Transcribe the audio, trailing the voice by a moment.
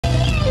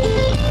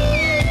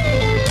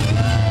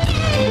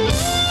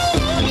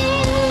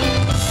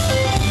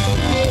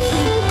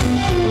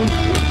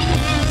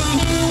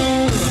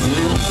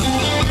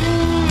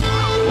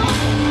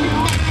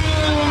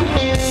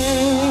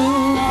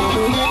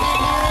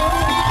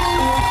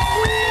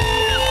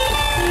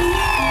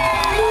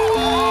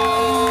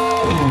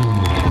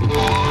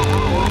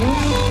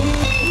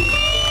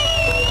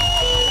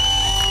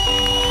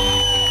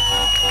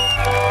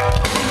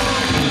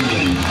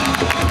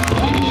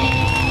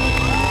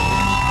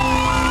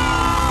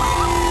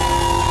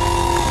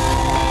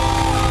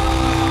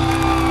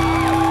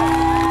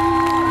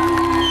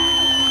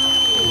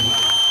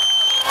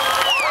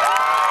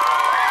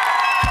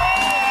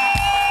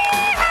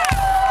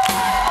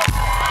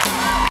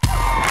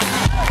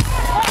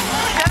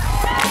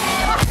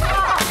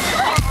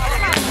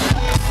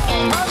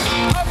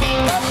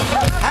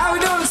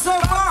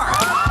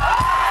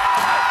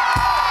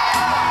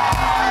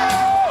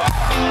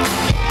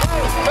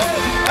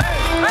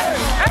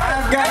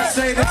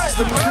This is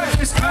the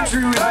prettiest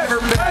country we've ever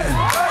been in.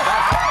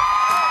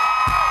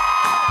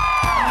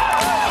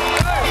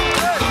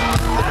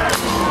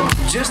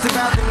 Just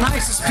about the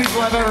nicest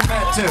people I've ever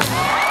met, too.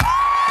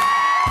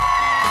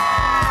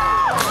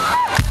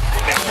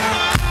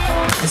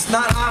 It's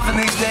not often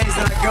these days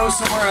that I go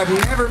somewhere I've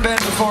never been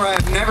before.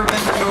 I've never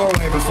been to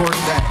Norway before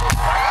today.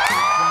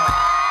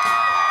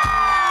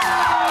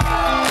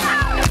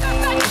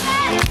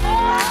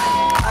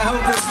 I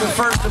hope this is the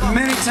first of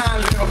many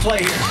times we're going to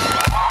play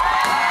here.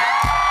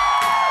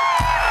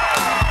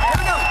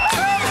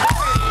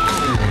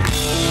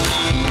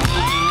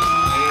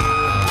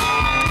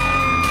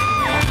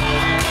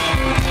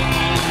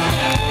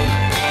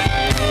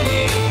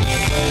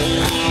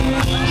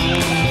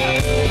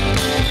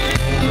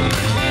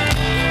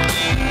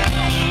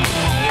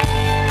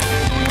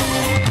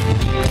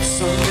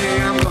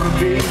 Someday I'm gonna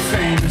be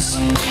famous.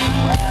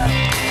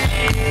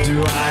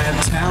 Do I have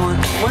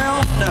talent?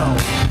 Well, no.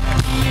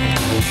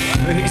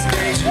 These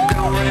days you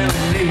don't really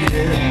need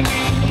it.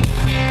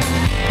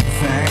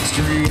 Thanks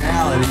to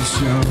reality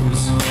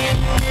shows.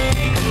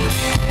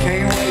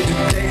 Can't wait to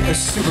date a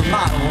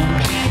supermodel.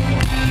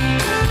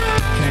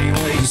 Can't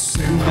wait to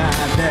sue my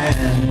dad.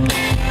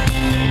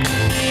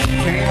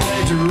 Can't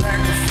wait to wreck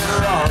a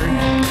Ferrari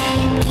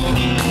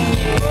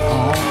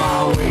on my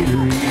way to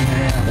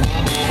rehab.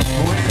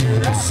 When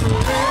you're a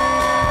celebrity,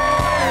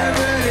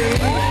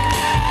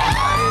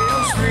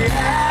 adios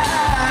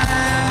reality.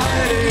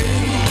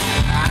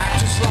 Act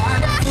just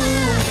like a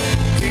fool.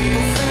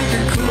 People think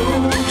you're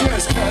cool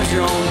just cause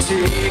you're on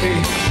TV.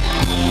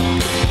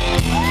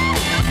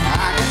 I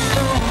can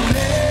throw a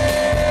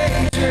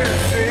major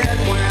fit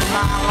when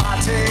my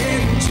latte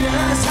ain't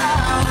just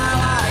how I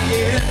like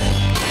it.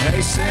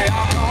 They say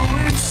I'm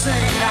going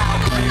insane, I'll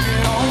bring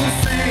it on the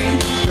fame,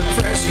 the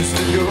pressures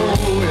to go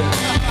with.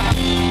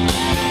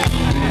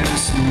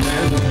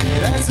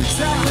 That's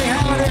exactly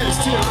how it is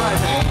too, right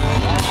there.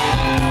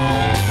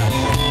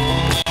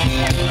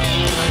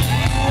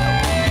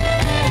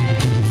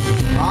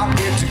 I'll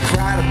get to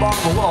cry to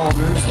Barbara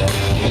Walters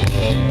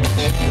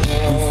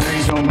when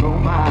things don't go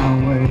my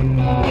way.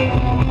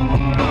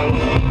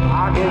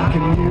 I'll get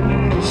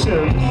community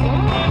service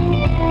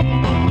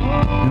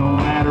no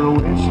matter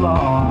which law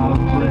I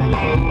break.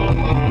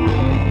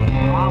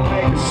 I'll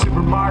make a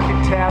supermarket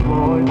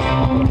tabloid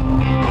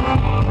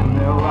and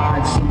they'll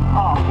write some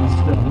awful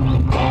stuff.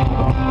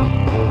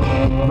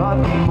 But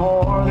the more